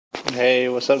Hey,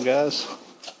 what's up, guys?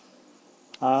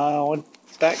 I went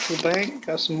back to the bank,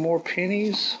 got some more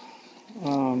pennies.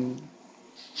 Um,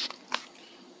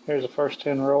 Here's the first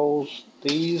 10 rolls.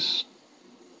 These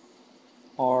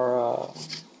are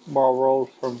borrow rolls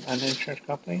from an insurance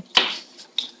company.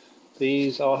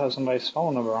 These all have somebody's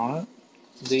phone number on it.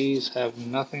 These have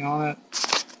nothing on it.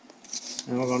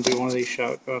 And we're going to do one of these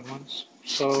shotgun ones.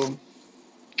 So,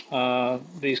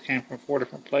 these came from 4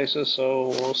 different places, so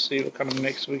we'll see what kind of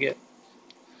mix we get.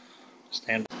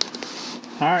 Stand by.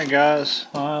 Alright, guys,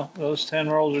 well, those 10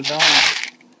 rolls are done.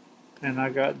 And I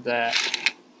got that.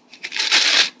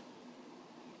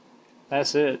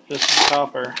 That's it, just some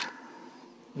copper.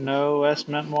 No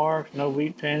estimate marks, no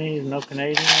wheat pennies, no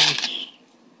Canadians.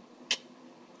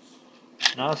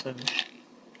 Nothing.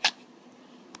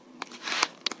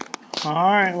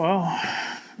 Alright, well,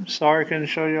 I'm sorry I couldn't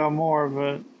show y'all more,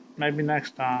 but maybe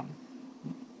next time.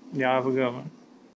 Y'all have a good one.